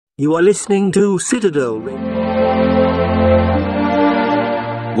You are listening to Citadel Radio.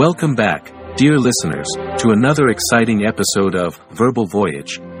 Welcome back, dear listeners, to another exciting episode of Verbal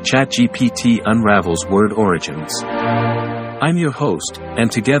Voyage, ChatGPT Unravels Word Origins. I'm your host,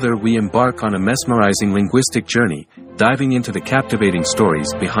 and together we embark on a mesmerizing linguistic journey, diving into the captivating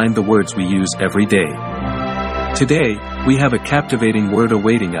stories behind the words we use every day. Today, we have a captivating word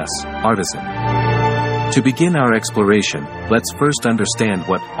awaiting us, artisan. To begin our exploration, let's first understand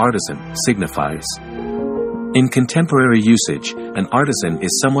what artisan signifies. In contemporary usage, an artisan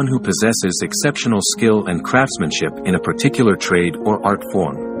is someone who possesses exceptional skill and craftsmanship in a particular trade or art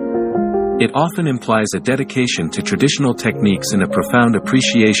form. It often implies a dedication to traditional techniques and a profound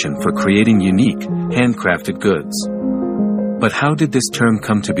appreciation for creating unique, handcrafted goods. But how did this term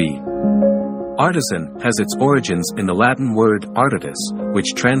come to be? Artisan has its origins in the Latin word artitus,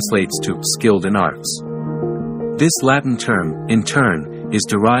 which translates to skilled in arts. This Latin term, in turn, is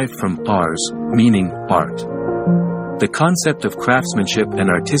derived from ars, meaning art. The concept of craftsmanship and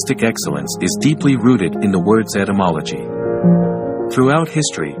artistic excellence is deeply rooted in the word's etymology. Throughout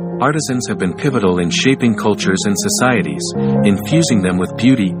history, artisans have been pivotal in shaping cultures and societies, infusing them with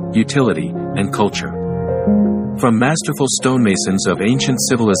beauty, utility, and culture. From masterful stonemasons of ancient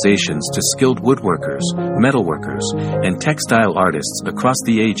civilizations to skilled woodworkers, metalworkers, and textile artists across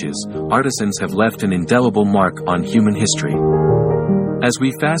the ages, artisans have left an indelible mark on human history. As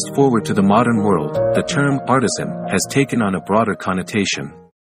we fast forward to the modern world, the term artisan has taken on a broader connotation.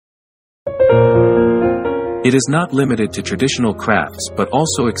 It is not limited to traditional crafts but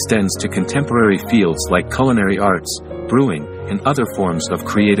also extends to contemporary fields like culinary arts, brewing, and other forms of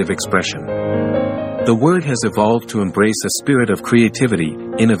creative expression. The word has evolved to embrace a spirit of creativity,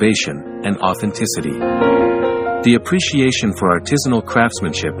 innovation, and authenticity. The appreciation for artisanal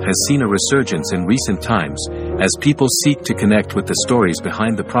craftsmanship has seen a resurgence in recent times, as people seek to connect with the stories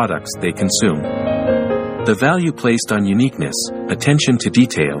behind the products they consume. The value placed on uniqueness, attention to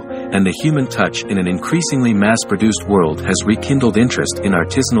detail, and the human touch in an increasingly mass-produced world has rekindled interest in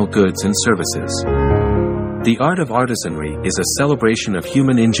artisanal goods and services. The art of artisanry is a celebration of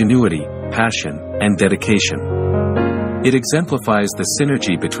human ingenuity, passion, and dedication. It exemplifies the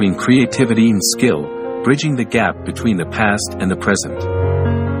synergy between creativity and skill, bridging the gap between the past and the present.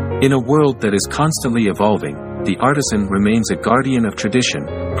 In a world that is constantly evolving, the artisan remains a guardian of tradition,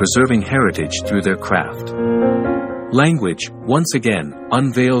 preserving heritage through their craft. Language, once again,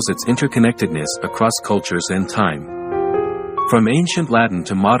 unveils its interconnectedness across cultures and time. From ancient Latin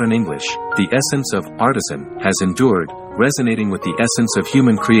to modern English, the essence of artisan has endured, resonating with the essence of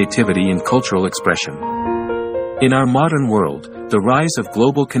human creativity and cultural expression. In our modern world, the rise of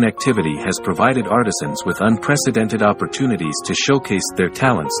global connectivity has provided artisans with unprecedented opportunities to showcase their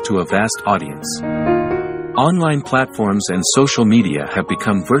talents to a vast audience. Online platforms and social media have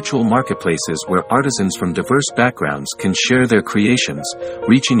become virtual marketplaces where artisans from diverse backgrounds can share their creations,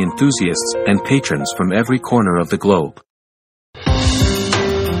 reaching enthusiasts and patrons from every corner of the globe.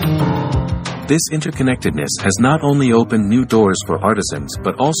 This interconnectedness has not only opened new doors for artisans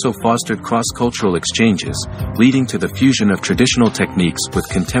but also fostered cross-cultural exchanges, leading to the fusion of traditional techniques with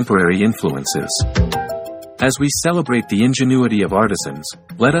contemporary influences. As we celebrate the ingenuity of artisans,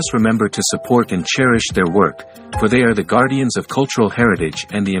 let us remember to support and cherish their work, for they are the guardians of cultural heritage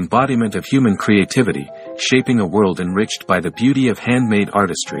and the embodiment of human creativity, shaping a world enriched by the beauty of handmade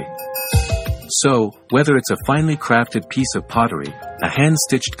artistry. So, whether it's a finely crafted piece of pottery, a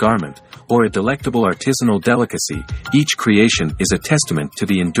hand-stitched garment, or a delectable artisanal delicacy, each creation is a testament to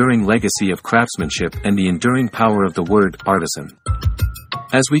the enduring legacy of craftsmanship and the enduring power of the word artisan.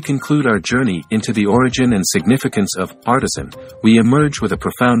 As we conclude our journey into the origin and significance of artisan, we emerge with a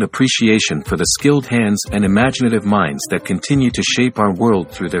profound appreciation for the skilled hands and imaginative minds that continue to shape our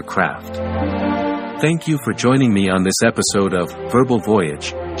world through their craft. Thank you for joining me on this episode of Verbal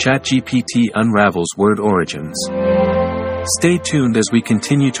Voyage, ChatGPT Unravels Word Origins. Stay tuned as we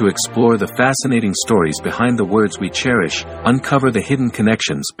continue to explore the fascinating stories behind the words we cherish, uncover the hidden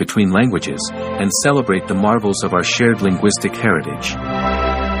connections between languages, and celebrate the marvels of our shared linguistic heritage.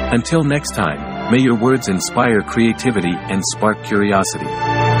 Until next time, may your words inspire creativity and spark curiosity.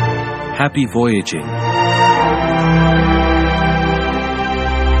 Happy voyaging!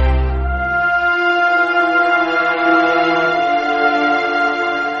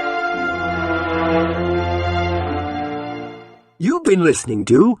 You've been listening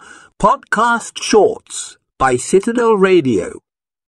to Podcast Shorts by Citadel Radio.